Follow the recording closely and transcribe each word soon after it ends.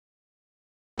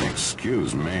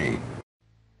Excuse me.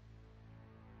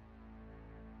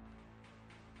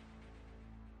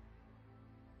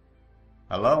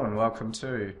 Hello and welcome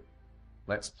to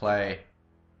Let's Play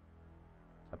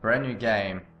a brand new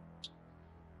game.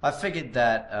 I figured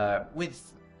that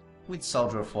with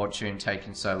Soldier of Fortune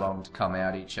taking so long to come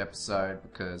out each episode,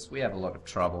 because we have a lot of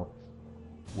trouble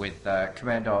with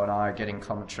Commando and I getting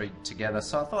commentary together,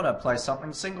 so I thought I'd play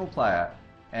something single player.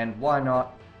 And why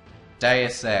not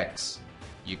Deus Ex?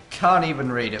 You can't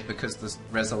even read it because the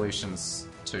resolution's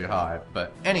too high.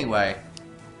 But anyway,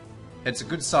 it's a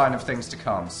good sign of things to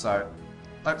come, so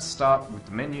let's start with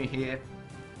the menu here,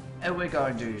 and we're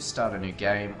going to start a new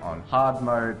game on hard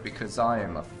mode because I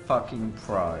am a fucking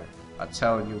pro. I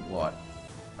tell you what.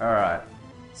 Alright,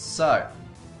 so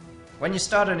when you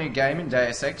start a new game in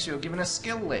Deus Ex, you're given a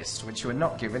skill list, which you are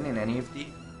not given in any of the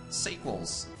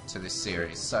sequels to this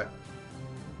series. So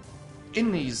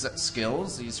in these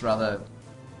skills, these rather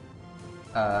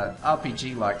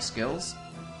RPG-like skills,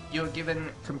 you're given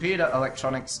computer,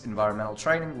 electronics, environmental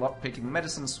training, lockpicking,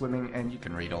 medicine, swimming, and you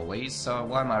can read all these, so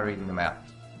why am I reading them out?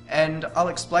 And I'll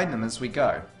explain them as we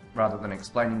go, rather than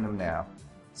explaining them now.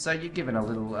 So you're given a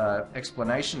little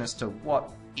explanation as to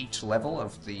what each level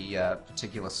of the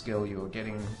particular skill you're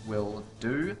getting will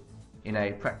do in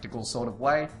a practical sort of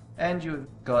way, and you've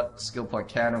got skill point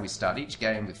counter. We start each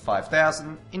game with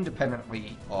 5,000,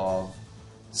 independently of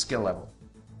skill level.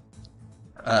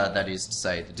 That is to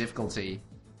say, the difficulty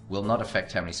will not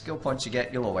affect how many skill points you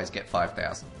get, you'll always get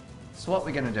 5,000. So what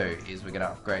we're going to do is we're going to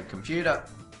upgrade computer,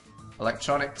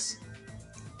 electronics,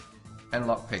 and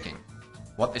lockpicking.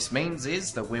 What this means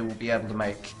is that we will be able to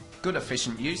make good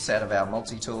efficient use out of our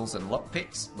multi-tools and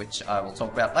lockpicks, which I will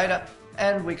talk about later,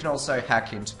 and we can also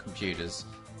hack into computers.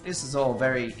 This is all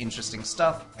very interesting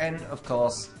stuff, and of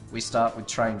course we start with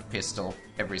trained pistol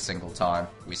every single time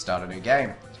we start a new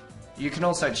game. You can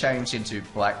also change into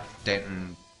Black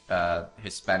Denton,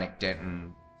 Hispanic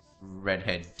Denton,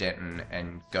 Redhead Denton,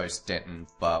 and Ghost Denton,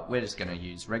 but we're just going to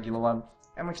use regular one,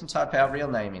 and we can type our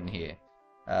real name in here.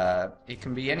 It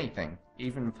can be anything,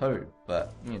 even poo,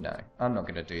 but, you know, I'm not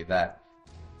going to do that.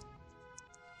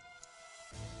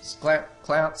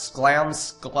 Clown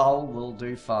Skull will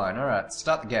do fine. Alright,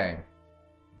 start the game.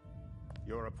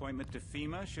 Your appointment to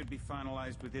FEMA should be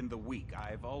finalized within the week.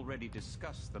 I've already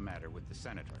discussed the matter with the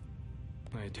Senator.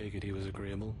 I take it he was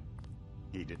agreeable?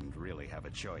 He didn't really have a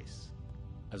choice.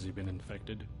 Has he been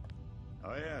infected?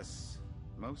 Oh yes,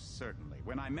 most certainly.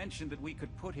 When I mentioned that we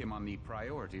could put him on the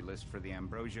priority list for the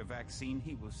ambrosia vaccine,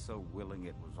 he was so willing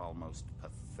it was almost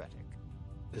pathetic.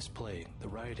 This plague, the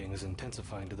rioting is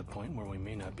intensifying to the point where we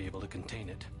may not be able to contain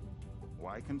it.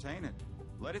 Why contain it?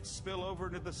 Let it spill over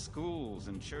into the schools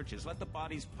and churches. Let the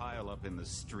bodies pile up in the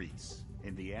streets.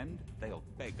 In the end, they'll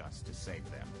beg us to save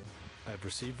them. I've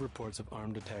received reports of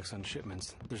armed attacks on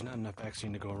shipments. There's not enough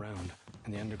vaccine to go around,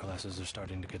 and the underclasses are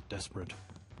starting to get desperate.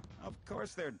 Of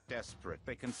course they're desperate.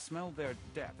 They can smell their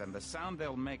death, and the sound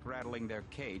they'll make rattling their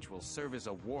cage will serve as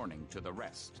a warning to the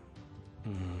rest.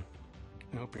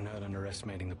 I hope you're not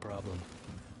underestimating the problem.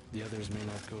 The others may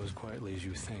not go as quietly as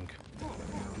you think.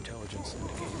 Intelligence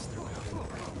indicates they're behind the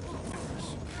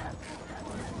problems in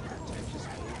Paris.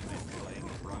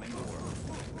 Running the world.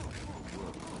 The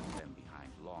world left them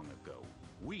behind long ago.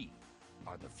 We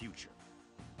are the future.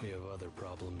 We have other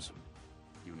problems.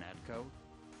 UNATCO?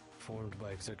 Formed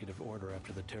by executive order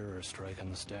after the terrorist strike on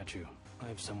the statue. I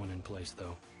have someone in place,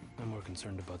 though. I'm more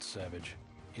concerned about Savage.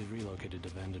 He's relocated to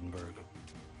Vandenberg.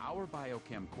 Our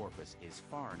biochem corpus is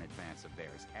far in advance of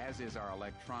theirs, as is our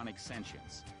electronic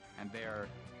sentience. And their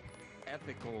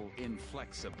ethical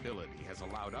inflexibility has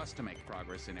allowed us to make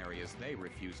progress in areas they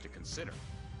refuse to consider.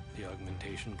 The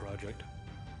augmentation project?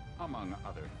 Among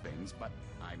other things, but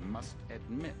I must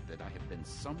admit that I have been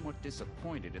somewhat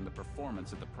disappointed in the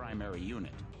performance of the primary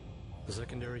unit. The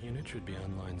secondary unit should be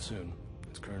online soon.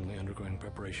 It's currently undergoing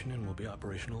preparation and will be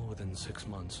operational within 6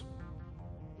 months.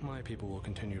 My people will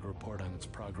continue to report on its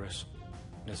progress.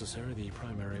 If necessary, the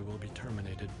primary will be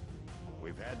terminated.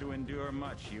 We've had to endure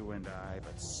much, you and I,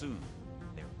 but soon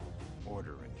there will be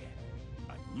order again.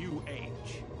 A new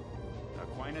age.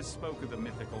 Aquinas spoke of the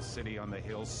mythical city on the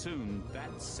hill. Soon,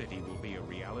 that city will be a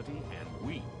reality, and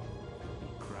we will be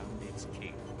crowned its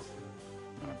kings.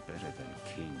 Not better than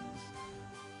kings.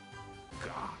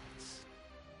 Gods.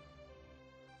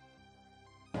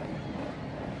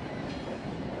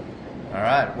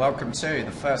 Alright, welcome to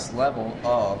the first level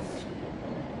of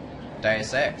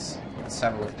Deus Ex. Let's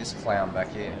have a look at this clown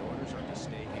back here. Orders are to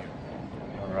stay here.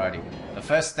 Alrighty. The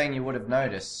first thing you would have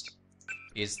noticed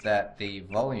is that the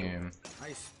volume...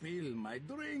 I spill my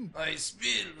drink. I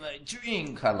spill my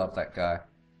drink! I love that guy.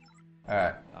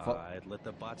 Alright. I'd let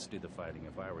the bots do the fighting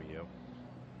if I were you.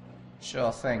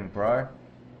 Sure thing, bro.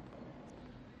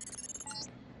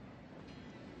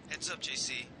 Heads up,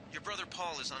 JC. Your brother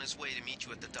Paul is on his way to meet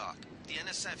you at the dock. The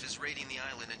NSF is raiding the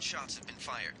island and shots have been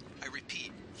fired. I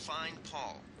repeat, find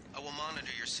Paul. I will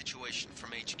monitor your situation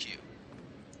from HQ.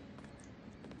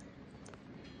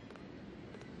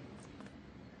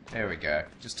 There we go.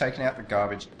 Just taking out the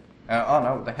garbage. Oh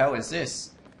no, what the hell is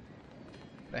this?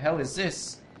 The hell is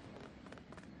this?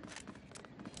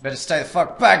 Better stay the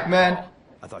fuck back, man!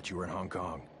 I thought you were in Hong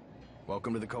Kong.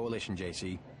 Welcome to the Coalition,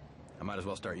 JC. I might as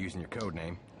well start using your code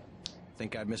name.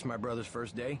 Think I'd miss my brother's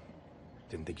first day?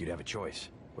 Didn't think you'd have a choice.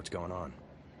 What's going on?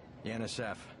 The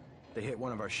NSF. They hit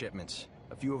one of our shipments.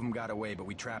 A few of them got away, but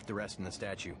we trapped the rest in the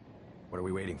statue. What are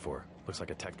we waiting for? Looks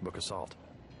like a textbook assault.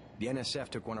 The NSF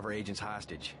took one of our agents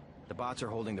hostage. The bots are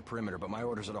holding the perimeter, but my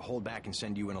orders are to hold back and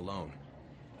send you in alone.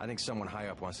 I think someone high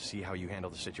up wants to see how you handle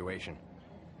the situation.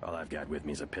 All I've got with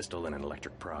me is a pistol and an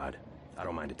electric prod. I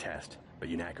don't mind a test, but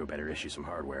UNATCO better issue some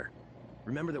hardware.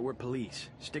 Remember that we're police.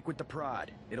 Stick with the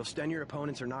prod. It'll stun your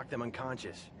opponents or knock them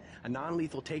unconscious. A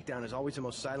non-lethal takedown is always the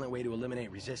most silent way to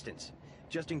eliminate resistance.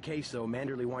 Just in case, though,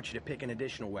 Manderley wants you to pick an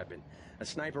additional weapon. A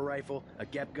sniper rifle, a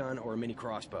GEP gun, or a mini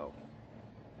crossbow.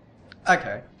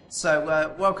 Okay,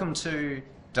 so welcome to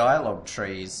dialogue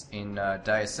trees in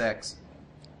Deus Ex.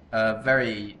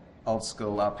 Very old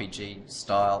school RPG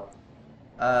style.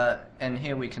 And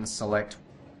here we can select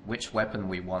which weapon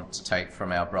we want to take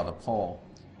from our brother Paul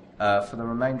for the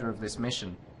remainder of this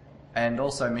mission. And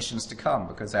also missions to come,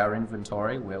 because our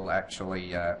inventory will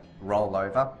actually roll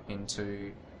over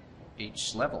into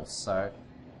each level. So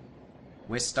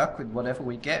we're stuck with whatever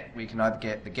we get. We can either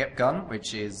get the GEP gun,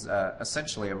 which is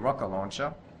essentially a rocket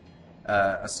launcher,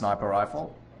 a sniper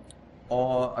rifle,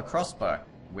 or a crossbow,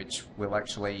 which will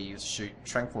actually shoot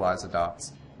tranquilizer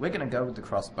darts. We're going to go with the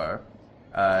crossbow,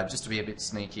 just to be a bit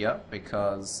sneakier,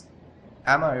 because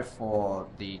ammo for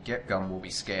the GEP gun will be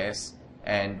scarce,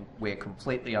 and we're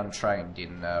completely untrained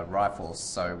in rifles,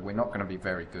 so we're not going to be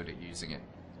very good at using it.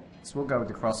 So we'll go with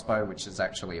the crossbow, which is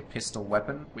actually a pistol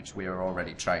weapon, which we are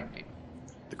already trained in.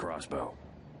 The crossbow.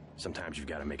 Sometimes you've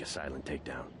got to make a silent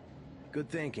takedown. Good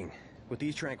thinking. With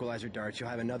these tranquilizer darts, you'll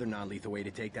have another non-lethal way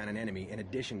to take down an enemy in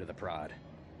addition to the prod.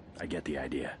 I get the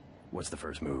idea. What's the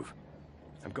first move?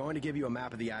 I'm going to give you a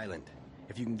map of the island.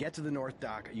 If you can get to the North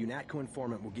Dock, a UNATCO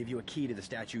informant will give you a key to the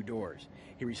statue doors.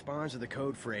 He responds to the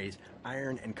code phrase,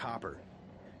 iron and copper.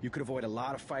 You could avoid a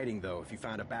lot of fighting, though, if you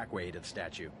found a back way to the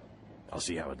statue. I'll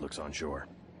see how it looks on shore.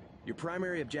 Your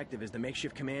primary objective is the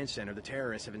makeshift command center the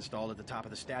terrorists have installed at the top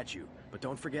of the statue, but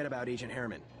don't forget about Agent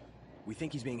Herman. We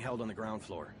think he's being held on the ground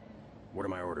floor. What are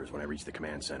my orders when I reach the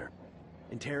command center?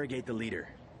 Interrogate the leader.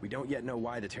 We don't yet know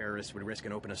why the terrorists would risk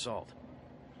an open assault.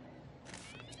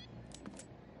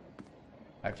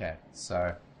 Okay,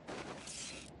 so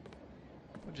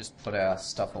we'll just put our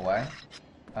stuff away.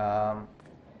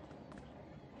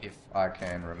 If I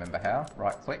can remember how.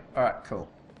 Right click. Alright, cool.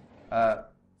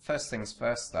 First things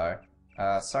first though,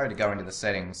 sorry to go into the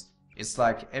settings. It's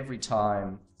like every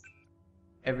time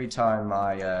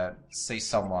I see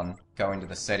someone go into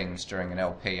the settings during an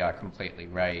LP, I completely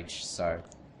rage, so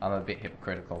I'm a bit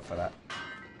hypocritical for that.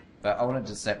 But I wanted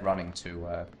to set running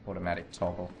to automatic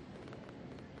toggle.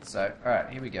 So, alright,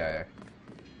 here we go.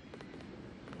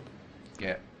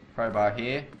 Get crowbar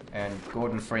here, and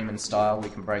Gordon Freeman style, we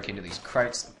can break into these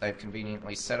crates that they've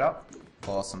conveniently set up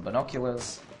for some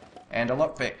binoculars, and a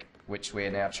lockpick, which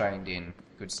we're now trained in.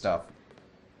 Good stuff.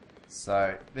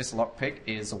 So, this lockpick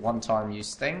is a one-time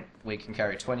use thing. We can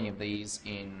carry 20 of these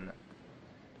in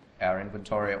our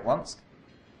inventory at once,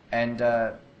 and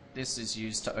this is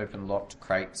used to open locked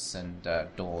crates and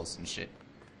doors and shit.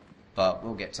 But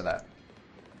we'll get to that.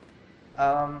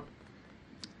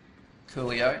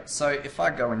 Coolio. So if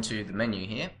I go into the menu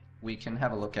here, we can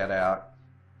have a look at our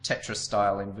Tetris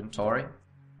style inventory,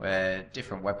 where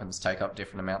different weapons take up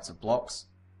different amounts of blocks.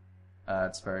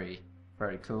 It's very,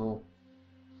 very cool.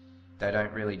 They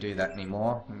don't really do that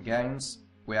anymore in games.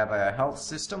 We have a health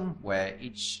system where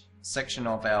each section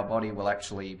of our body will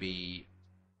actually be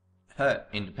hurt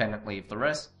independently of the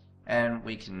rest, and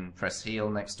we can press heal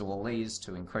next to all these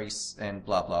to increase and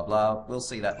blah blah blah. We'll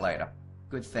see that later.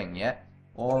 Good thing, yeah?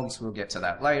 Orgs, we'll get to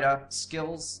that later.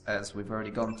 Skills, as we've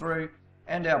already gone through,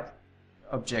 and our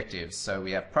objectives. So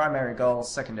we have primary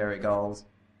goals, secondary goals.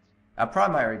 Our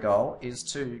primary goal is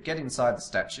to get inside the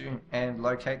statue and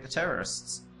locate the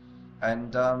terrorists.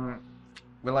 And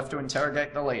we'll have to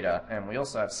interrogate the leader. And we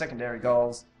also have secondary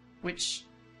goals, which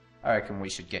I reckon we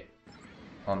should get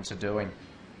on to doing.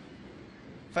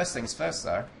 First things first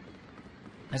though,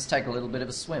 let's take a little bit of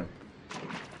a swim.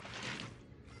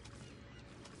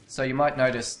 So you might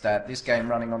notice that this game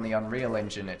running on the Unreal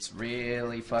Engine, it's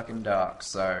really fucking dark.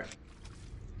 So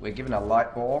we're given a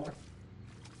light Borg,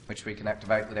 which we can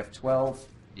activate with F12.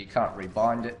 You can't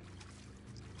rebind it.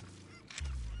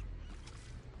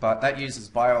 But that uses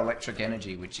bioelectric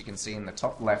energy, which you can see in the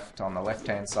top left on the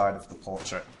left-hand side of the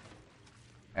portrait.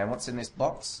 And what's in this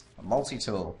box? A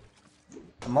multi-tool.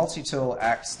 A multi-tool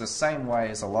acts the same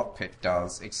way as a lockpick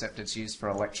does, except it's used for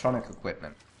electronic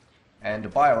equipment. And a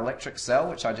bioelectric cell,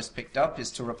 which I just picked up,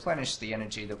 is to replenish the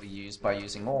energy that we use by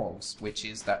using orgs, which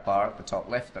is that bar at the top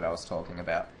left that I was talking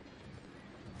about.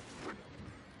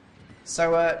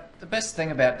 So the best thing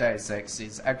about Deus Ex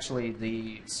is actually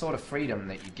the sort of freedom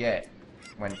that you get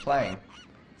when playing.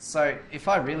 So if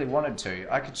I really wanted to,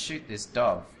 I could shoot this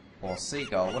dove, or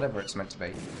seagull, whatever it's meant to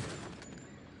be.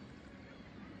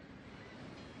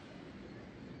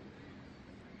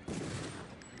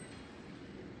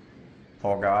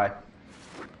 Poor guy.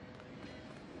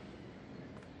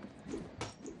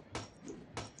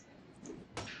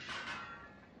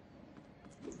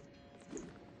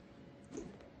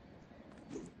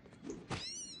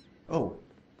 Oh,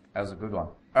 that was a good one.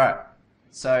 Alright,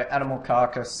 so animal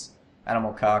carcass,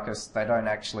 they don't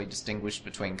actually distinguish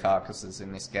between carcasses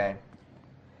in this game.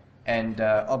 And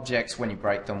objects, when you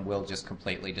break them, will just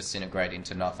completely disintegrate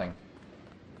into nothing.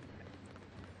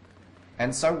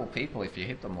 And so will people if you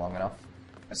hit them long enough.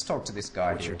 Let's talk to this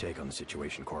guy What's here. your take on the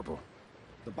situation, Corporal?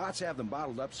 The bots have them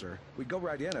bottled up, sir. We'd go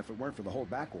right in if it weren't for the whole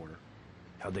back order.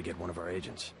 How'd they get one of our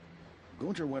agents?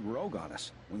 Gunter went rogue on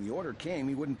us. When the order came,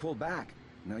 he wouldn't pull back.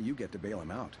 Now you get to bail him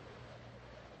out.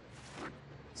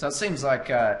 So it seems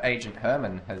like Agent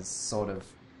Herman has sort of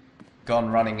gone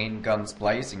running in, guns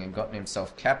blazing, and gotten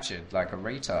himself captured like a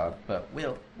retard, but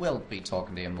we'll be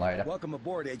talking to him later. Welcome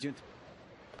aboard, Agent.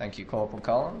 Thank you, Corporal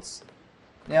Collins.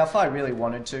 Now, if I really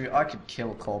wanted to, I could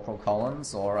kill Corporal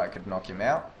Collins, or I could knock him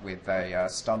out with a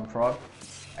stun prod,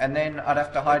 and then I'd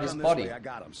have to hide his Come this body. way, I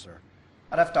got him, sir.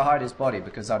 I'd have to hide his body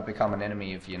because I'd become an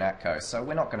enemy of UNATCO, so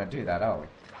we're not going to do that, are we?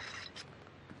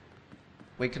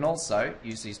 We can also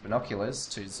use these binoculars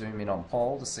to zoom in on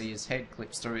Paul to see his head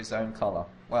clips through his own collar.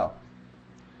 Well,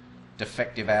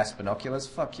 defective-ass binoculars,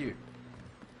 fuck you.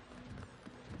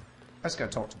 Let's go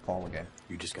talk to Paul again.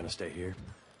 You just gonna stay here?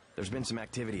 There's been some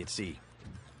activity at sea.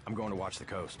 I'm going to watch the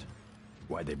coast.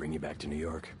 Why'd they bring you back to New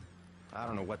York? I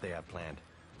don't know what they have planned.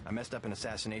 I messed up an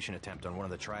assassination attempt on one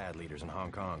of the Triad leaders in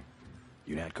Hong Kong.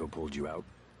 UNATCO pulled you out?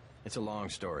 It's a long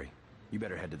story. You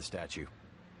better head to the statue.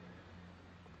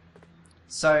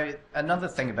 So, another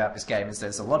thing about this game is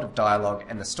there's a lot of dialogue,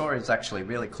 and the story is actually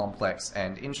really complex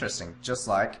and interesting, just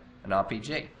like an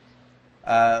RPG.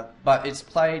 But it's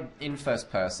played in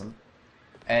first person,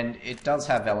 and it does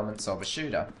have elements of a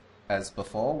shooter. As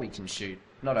before, we can shoot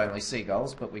not only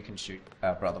seagulls, but we can shoot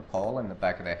our brother Paul in the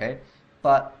back of the head,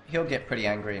 but he'll get pretty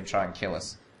angry and try and kill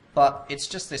us. But it's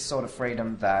just this sort of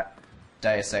freedom that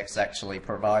Deus Ex actually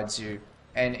provides you,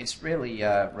 and it's really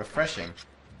refreshing,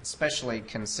 especially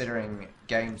considering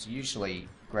games usually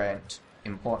grant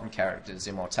important characters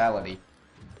immortality.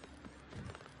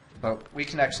 But we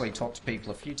can actually talk to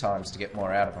people a few times to get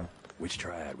more out of them. Which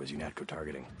Triad was UNATCO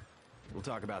targeting? We'll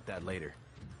talk about that later.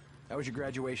 How was your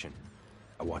graduation?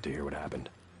 I want to hear what happened.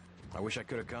 I wish I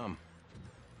could have come.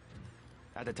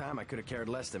 At the time, I could have cared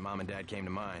less that Mom and Dad came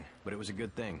to mine, but it was a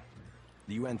good thing.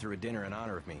 The UN threw a dinner in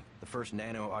honor of me, the first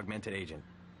nano-augmented agent.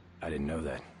 I didn't know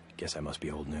that. Guess I must be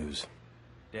old news.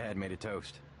 Dad made a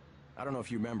toast. I don't know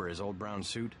if you remember his old brown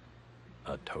suit.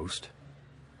 A toast?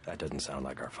 That doesn't sound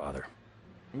like our father.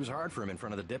 It was hard for him in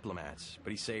front of the diplomats, but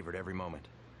he savored every moment.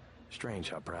 Strange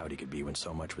how proud he could be when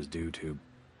so much was due to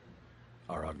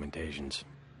our augmentations.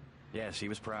 Yes, he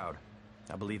was proud.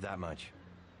 I believe that much.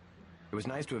 It was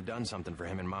nice to have done something for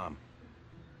him and Mom.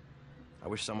 I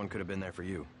wish someone could have been there for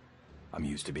you. I'm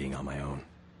used to being on my own.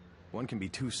 One can be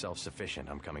too self-sufficient,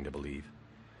 I'm coming to believe.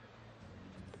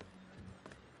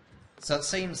 So it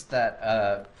seems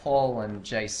that Paul and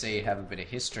JC have a bit of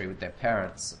history with their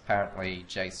parents. Apparently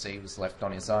JC was left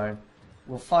on his own.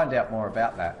 We'll find out more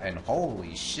about that, and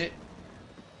holy shit.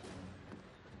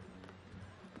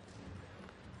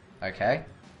 Okay.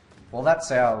 Well,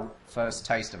 that's our first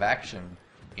taste of action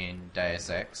in Deus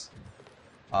Ex.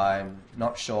 I'm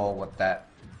not sure what that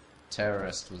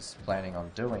terrorist was planning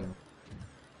on doing.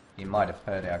 He might have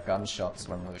heard our gunshots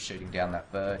when we were shooting down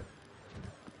that bird.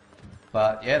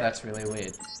 But yeah, that's really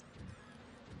weird.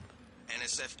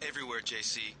 NSF everywhere,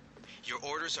 JC. Your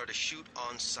orders are to shoot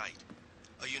on sight.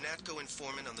 A UNATCO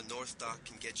informant on the North Dock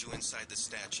can get you inside the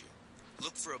statue.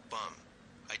 Look for a bum.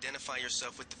 Identify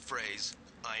yourself with the phrase,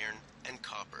 iron and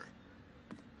copper.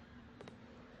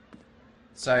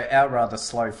 So our rather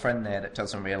slow friend there that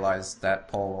doesn't realise that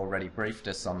Paul already briefed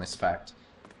us on this fact,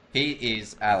 he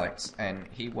is Alex, and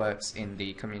he works in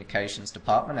the communications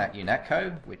department at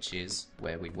UNATCO, which is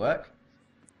where we work.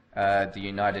 The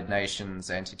United Nations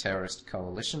Anti-Terrorist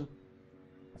Coalition.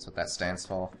 That's what that stands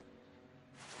for.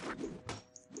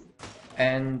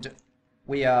 And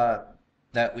we are,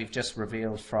 that we've just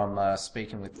revealed from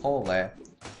speaking with Paul there,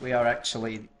 we are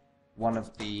actually one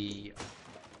of the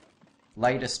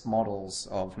latest models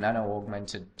of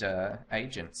nano-augmented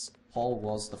agents. Paul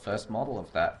was the first model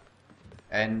of that.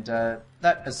 And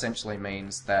that essentially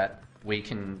means that we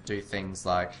can do things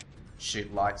like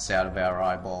shoot lights out of our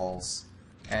eyeballs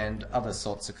and other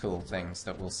sorts of cool things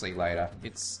that we'll see later.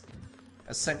 It's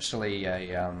essentially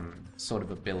a sort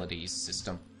of abilities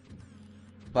system.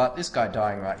 But this guy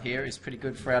dying right here is pretty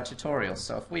good for our tutorial,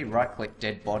 so if we right-click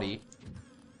dead body,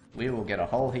 we will get a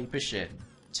whole heap of shit.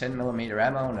 10mm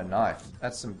ammo and a knife.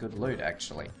 That's some good loot,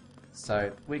 actually.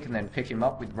 So we can then pick him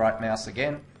up with right mouse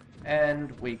again,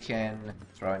 and we can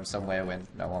throw him somewhere when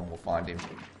no one will find him.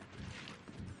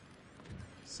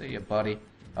 See ya, buddy.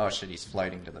 Oh shit, he's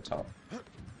floating to the top.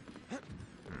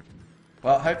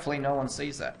 Well, hopefully no one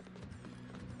sees that.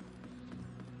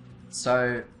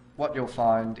 So, what you'll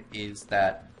find is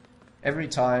that every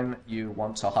time you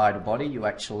want to hide a body, you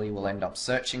actually will end up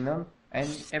searching them,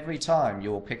 and every time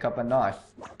you will pick up a knife.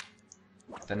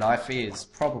 The knife is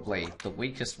probably the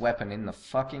weakest weapon in the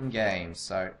fucking game,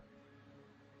 so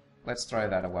let's throw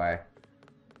that away.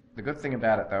 The good thing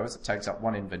about it though is it takes up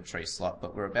one inventory slot,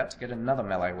 but we're about to get another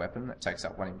melee weapon that takes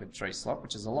up one inventory slot,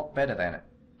 which is a lot better than it.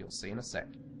 You'll see in a sec.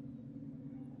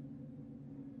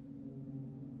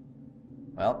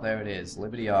 Well, there it is,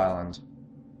 Liberty Island.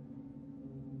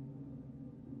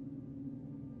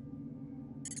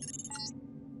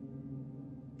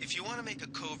 If you want to make a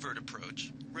covert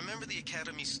approach, remember the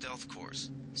Academy's stealth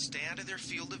course. Stay out of their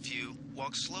field of view,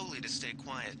 walk slowly to stay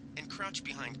quiet, and crouch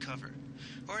behind cover.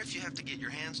 Or if you have to get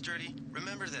your hands dirty,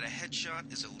 remember that a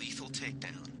headshot is a lethal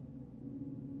takedown.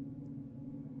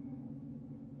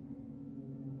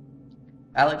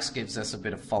 Alex gives us a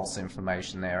bit of false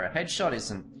information there. A headshot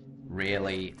isn't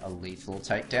really a lethal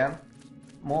takedown,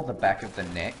 more the back of the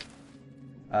neck.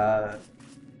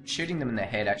 Shooting them in the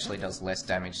head actually does less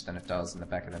damage than it does in the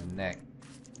back of the neck.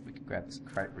 We could grab this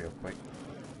crate real quick.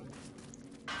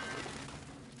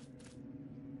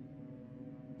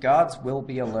 Guards will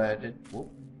be alerted. Whoop.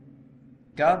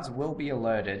 Guards will be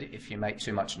alerted if you make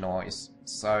too much noise,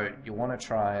 so you want to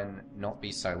try and not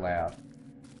be so loud.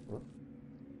 Whoop.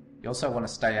 You also want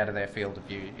to stay out of their field of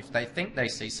view. If they think they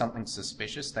see something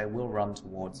suspicious, they will run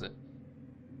towards it.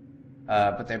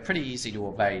 But they're pretty easy to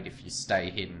evade if you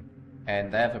stay hidden.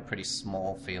 And they have a pretty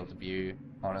small field of view,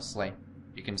 honestly.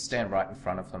 You can stand right in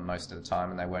front of them most of the time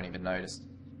and they won't even notice.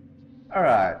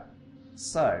 Alright,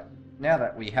 so, now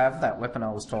that we have that weapon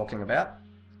I was talking about,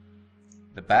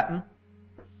 the baton,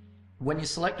 when you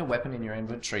select a weapon in your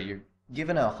inventory, you're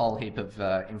given a whole heap of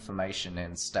information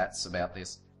and stats about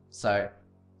this. So,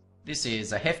 this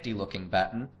is a hefty looking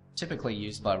baton, typically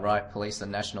used by riot police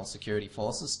and national security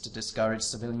forces to discourage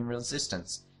civilian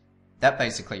resistance. That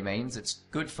basically means it's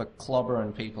good for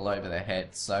clobbering people over their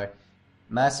heads, so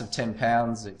mass of 10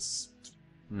 pounds, it's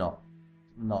not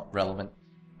relevant.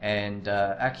 And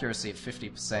accuracy of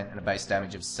 50% and a base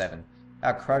damage of 7.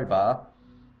 A crowbar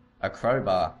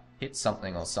hit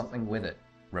something or something with it.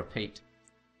 Repeat.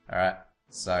 Alright,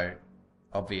 so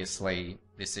obviously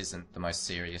this isn't the most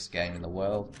serious game in the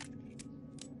world.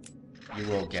 You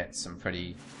will get some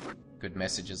pretty good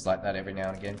messages like that every now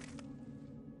and again.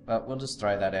 But we'll just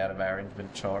throw that out of our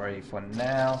inventory for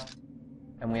now.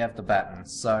 And we have the baton.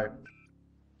 So,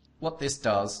 what this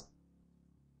does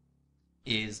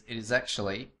is,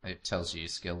 it tells you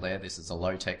skill there, this is a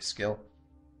low-tech skill.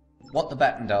 What the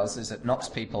baton does is it knocks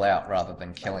people out rather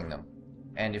than killing them.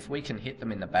 And if we can hit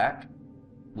them in the back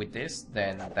with this,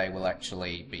 then they will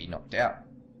actually be knocked out.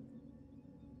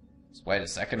 Just wait a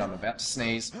second, I'm about to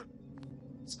sneeze.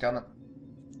 It's gonna...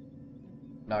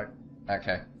 No.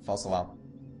 Okay, false alarm.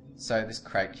 So this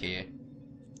crate here,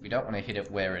 we don't want to hit it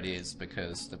where it is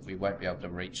because we won't be able to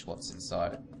reach what's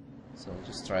inside it. So we'll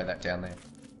just throw that down there.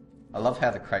 I love how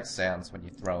the crate sounds when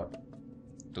you throw it.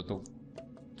 Do-do,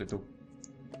 do-do,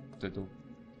 do-do.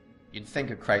 You'd think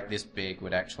a crate this big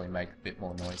would actually make a bit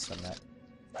more noise than that.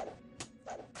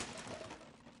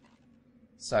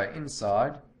 So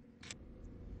inside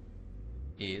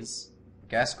is a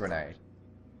gas grenade,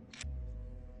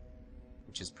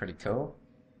 which is pretty cool.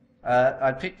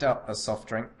 I picked up a soft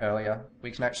drink earlier. We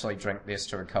can actually drink this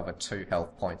to recover 2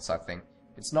 health points, I think.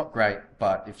 It's not great,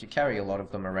 but if you carry a lot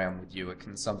of them around with you, it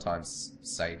can sometimes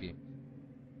save you.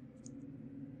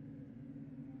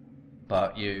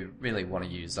 but you really want to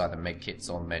use either medkits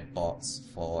or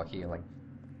medbots for healing.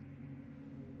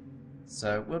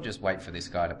 So we'll just wait for this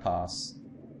guy to pass.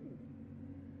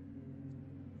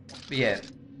 But yeah,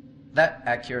 that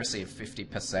accuracy of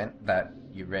 50% that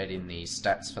you read in the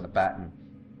stats for the baton,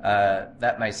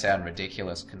 that may sound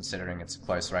ridiculous considering it's a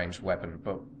close-range weapon,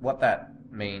 but what that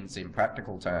means in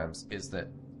practical terms is that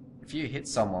if you hit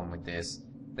someone with this,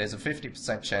 there's a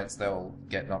 50% chance they'll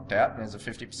get knocked out, and there's a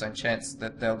 50% chance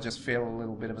that they'll just feel a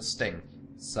little bit of a sting.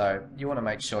 So you want to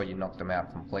make sure you knock them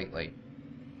out completely.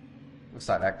 Looks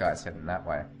like that guy's heading that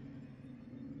way.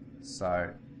 So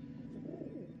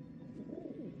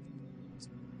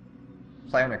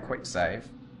plan a quick save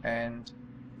and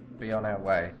be on our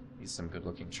way. Here's some good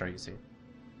looking trees here.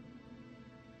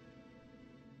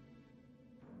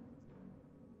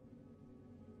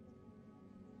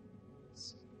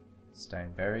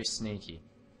 Staying very sneaky.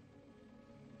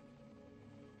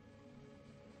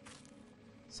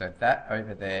 So that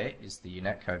over there is the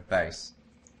UNetCode base.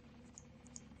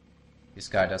 This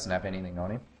guy doesn't have anything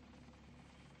on him.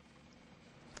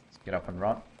 Let's get up and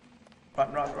run.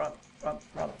 Run, run, run, run,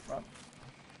 run, run.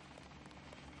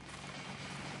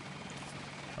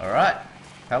 Alright.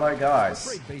 Hello, guys.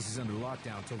 Freight base is under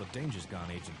lockdown until the danger's gone,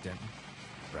 Agent Denton.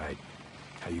 Right.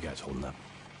 How you guys holding up?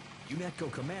 UNetCo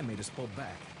command made us pull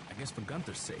back. I guess for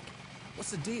Gunther's sake.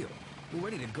 What's the deal? We're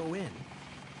ready to go in.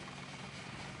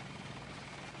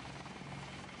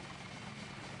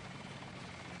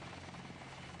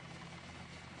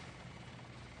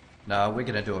 No, we're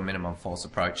gonna do a minimum force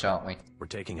approach, aren't we? We're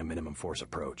taking a minimum force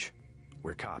approach.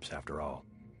 We're cops, after all.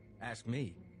 Ask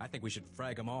me. I think we should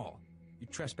frag them all. You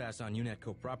trespass on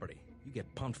UNetCo property, you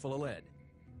get pumped full of lead.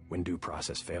 When due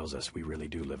process fails us, we really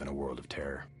do live in a world of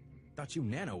terror. Thought you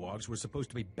nanowogs were supposed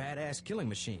to be badass killing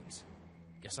machines.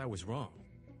 Guess I was wrong.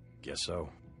 Guess so.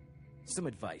 Some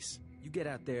advice. You get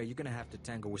out there, you're gonna have to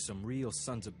tangle with some real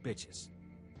sons of bitches.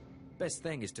 Best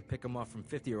thing is to pick them off from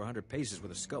 50 or 100 paces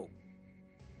with a scope.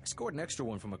 I scored an extra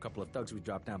one from a couple of thugs we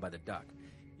dropped down by the dock.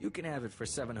 You can have it for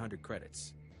 700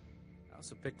 credits. I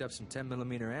also picked up some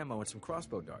 10mm ammo and some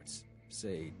crossbow darts.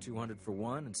 Say 200 for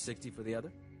one and 60 for the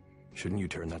other. Shouldn't you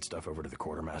turn that stuff over to the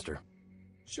quartermaster?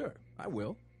 Sure, I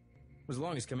will. As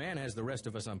long as Command has the rest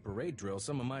of us on parade drill,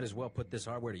 someone might as well put this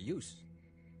hardware to use.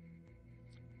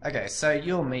 Okay, so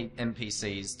you'll meet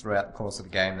NPCs throughout the course of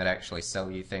the game that actually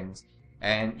sell you things,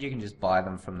 and you can just buy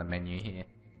them from the menu here.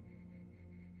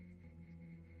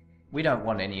 We don't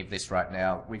want any of this right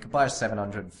now. We could buy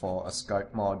 700 for a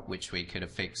scope mod, which we could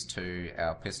affix to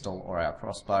our pistol or our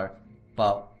crossbow,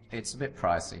 but it's a bit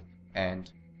pricey, and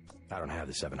I don't have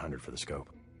the 700 for the scope.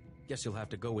 Guess you'll have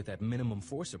to go with that minimum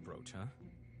force approach, huh?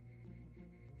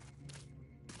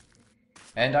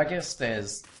 And I guess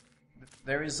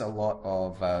there is a lot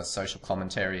of social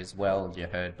commentary as well. You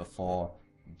heard before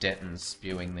Denton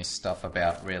spewing this stuff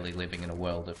about really living in a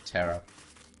world of terror.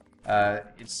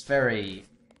 It's very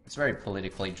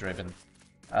politically driven,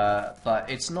 but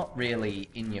it's not really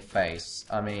in your face.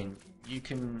 I mean, you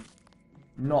can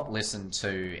not listen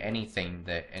to anything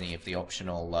that any of the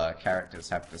optional characters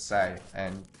have to say,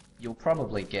 and you'll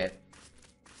probably get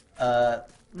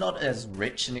not as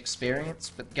rich an experience,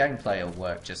 but the gameplay will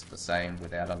work just the same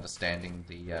without understanding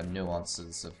the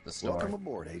nuances of the story. Welcome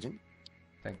aboard, Agent.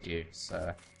 Thank you,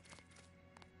 sir.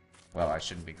 Well, I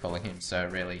shouldn't be calling him sir,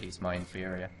 really, he's my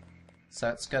inferior. So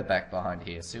let's go back behind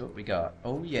here, see what we got.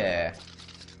 Oh yeah!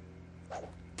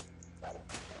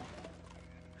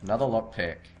 Another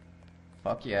lockpick.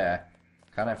 Fuck yeah.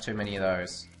 Can't have too many of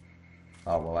those.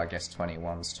 Oh well, I guess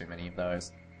 21's too many of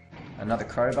those. Another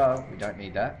crowbar, we don't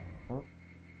need that. Oh.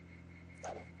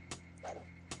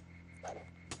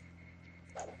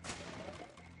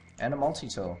 And a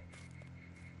multi-tool.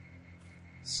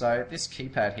 So this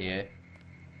keypad here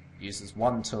uses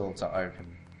one tool to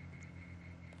open.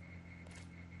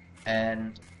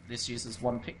 And this uses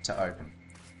one pick to open.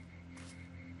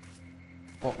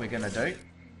 What we're going to do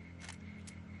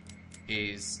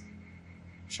is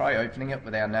try opening it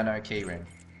with our nano keyring.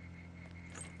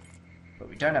 But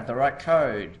we don't have the right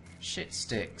code. Shit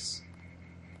sticks.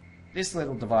 This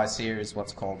little device here is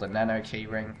what's called a nano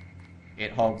keyring.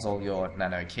 It holds all your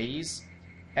nano keys,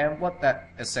 and what that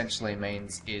essentially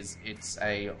means is it's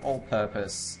a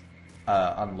all-purpose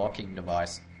unlocking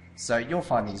device. So you'll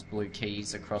find these blue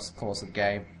keys across the course of the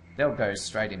game. They'll go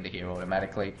straight into here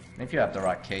automatically, and if you have the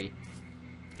right key,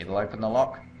 it'll open the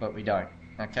lock, but we don't.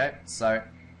 Okay, so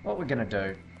what we're going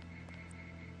to do...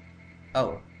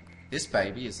 Oh, this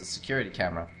baby is a security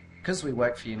camera. Because we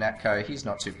work for UNetCo, he's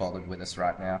not too bothered with us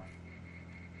right now.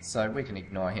 So we can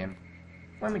ignore him.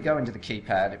 When we go into the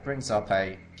keypad, it brings up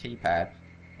a keypad,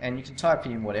 and you can type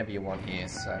in whatever you want here,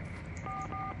 so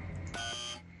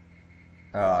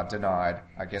Ah, denied.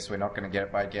 I guess we're not going to get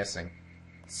it by guessing.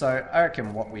 So, I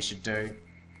reckon what we should do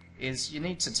is you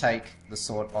need to take the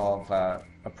sort of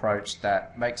approach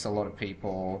that makes a lot of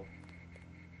people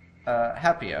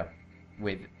happier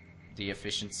with the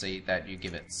efficiency that you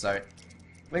give it. So,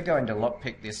 we're going to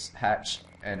lockpick this hatch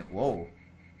and... whoa.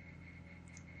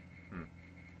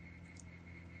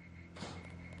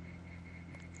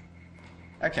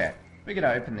 Okay, we're going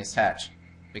to open this hatch,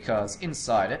 because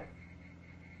inside it...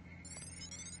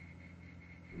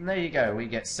 And there you go, we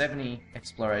get 70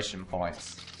 exploration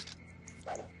points.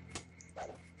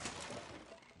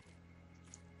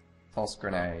 Pulse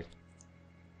grenade.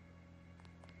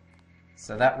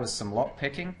 So that was some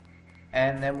lockpicking,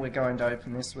 and then we're going to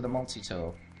open this with a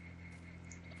multi-tool.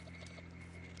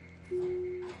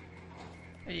 There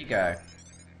you go.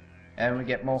 And we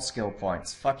get more skill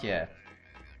points. Fuck yeah.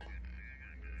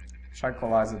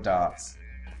 Tranquilizer darts.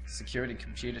 Security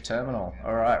computer terminal.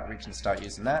 Alright, we can start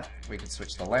using that. We can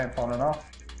switch the lamp on and off.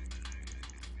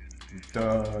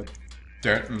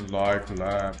 Don't like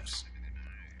lamps.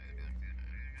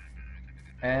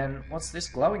 And what's this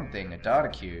glowing thing? A data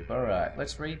cube. Alright,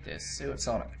 let's read this. See what's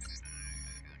on it.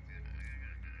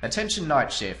 Attention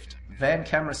night shift. Van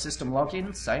camera system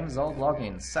login. Same as old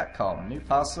login. Satcom. New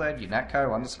password.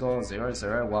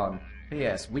 UNATCO_001.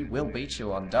 P.S. We will beat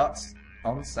you on darts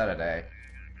on Saturday.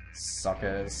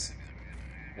 Suckers.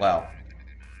 Well,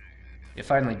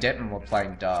 if only Denton were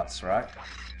playing darts, right?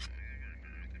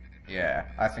 Yeah,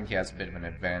 I think he has a bit of an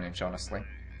advantage, honestly.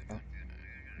 Oh,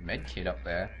 medkit up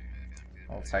there.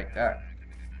 I'll take that.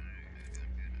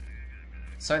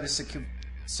 So the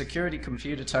security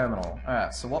computer terminal.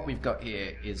 Alright, so what we've got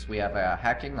here is we have our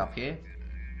hacking up here,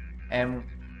 and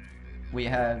we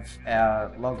have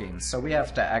our login. So we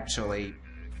have to actually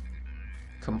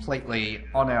completely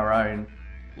on our own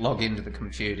log into the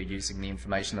computer using the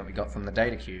information that we got from the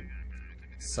data cube.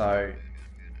 So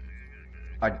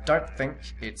I don't think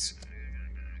it's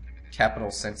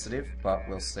capital sensitive, but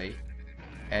we'll see.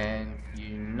 And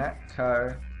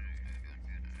UNATCO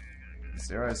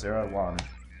 001.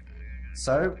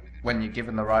 So when you're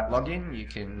given the right login, you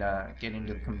can get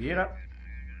into the computer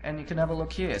and you can have a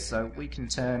look here. So we can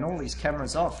turn all these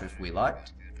cameras off if we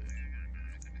liked.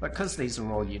 But because these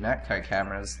are all UNATCO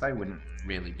cameras, they wouldn't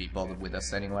really be bothered with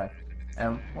us anyway.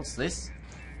 What's this?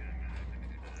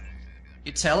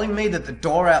 You're telling me that the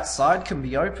door outside can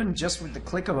be opened just with the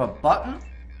click of a button?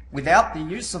 Without the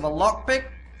use of a lockpick?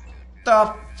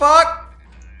 The fuck?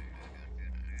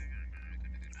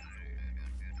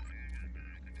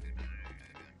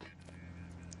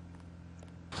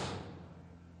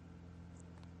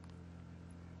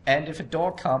 And if a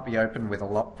door can't be opened with a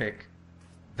lockpick,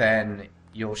 then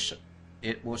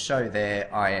it will show there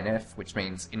INF, which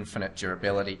means infinite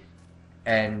durability,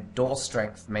 and door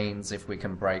strength means if we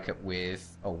can break it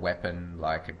with a weapon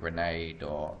like a grenade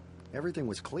or... Everything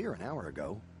was clear an hour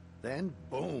ago. Then,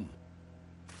 boom.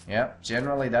 Yep,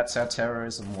 generally that's how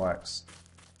terrorism works.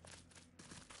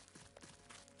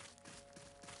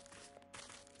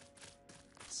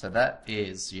 So that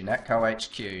is UNATCO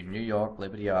HQ, New York,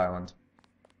 Liberty Island.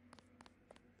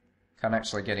 Can't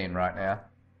actually get in right now.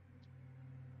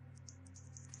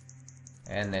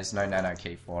 And there's no nano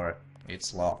key for it.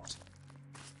 It's locked.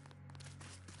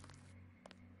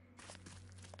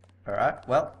 Alright,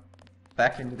 well,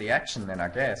 back into the action then, I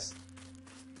guess.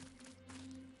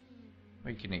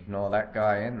 We can ignore that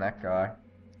guy and that guy,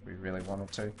 if we really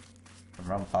wanted to. And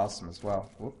run past them as well.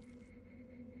 Whoop.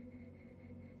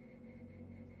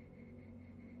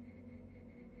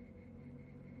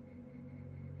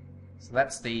 So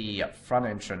that's the front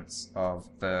entrance of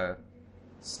the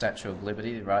Statue of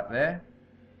Liberty right there.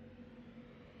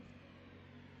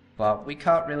 But we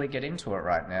can't really get into it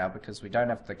right now because we don't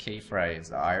have the key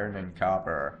phrase, iron and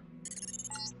copper.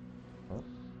 Oh.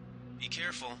 Be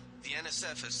careful. The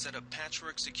NSF has set up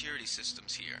patchwork security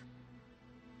systems here.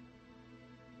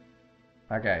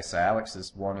 Okay, so Alex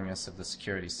is warning us of the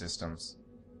security systems.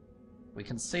 We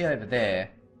can see over there,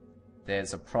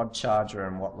 there's a prod charger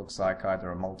and what looks like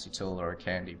either a multi-tool or a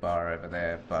candy bar over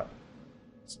there, but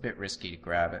it's a bit risky to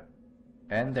grab it.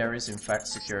 And there is in fact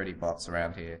security bots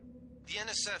around here. The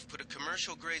NSF put a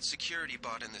commercial-grade security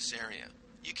bot in this area.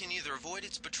 You can either avoid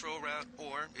its patrol route,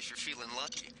 or, if you're feeling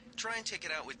lucky, try and take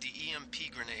it out with the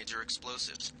EMP grenades or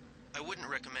explosives. I wouldn't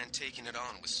recommend taking it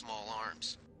on with small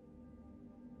arms.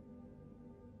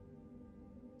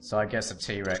 So I guess a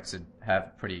T-Rex would have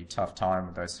a pretty tough time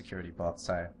with those security bots,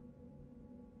 eh?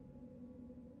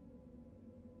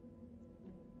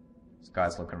 This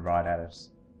guy's looking right at us.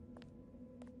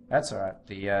 That's alright,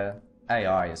 the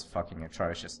AI is fucking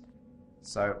atrocious.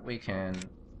 So we can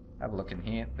have a look in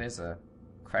here. There's a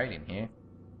crate in here.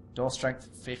 Door strength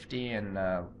 50 and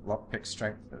lockpick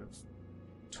strength of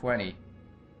 20.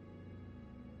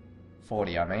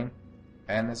 40, I mean.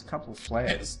 And there's a couple of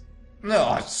flares.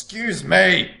 No, excuse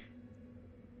me!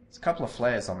 There's a couple of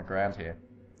flares on the ground here.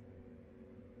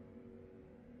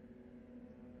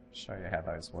 Show you how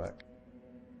those work.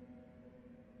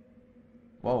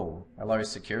 Whoa, hello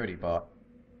security bot.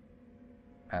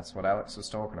 That's what Alex was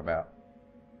talking about.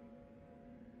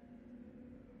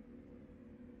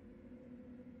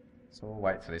 So we'll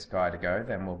wait for this guy to go,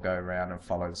 then we'll go around and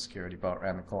follow the security bot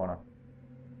around the corner.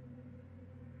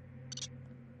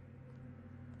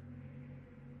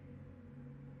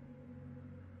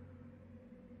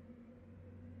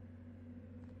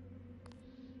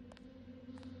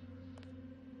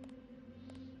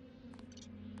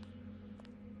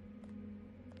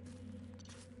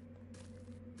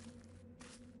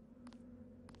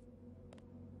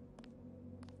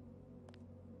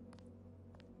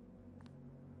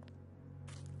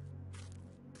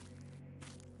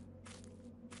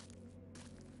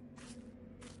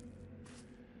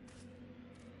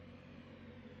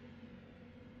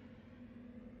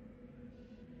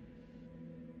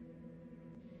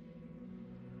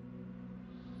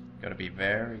 Gotta be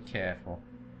very careful.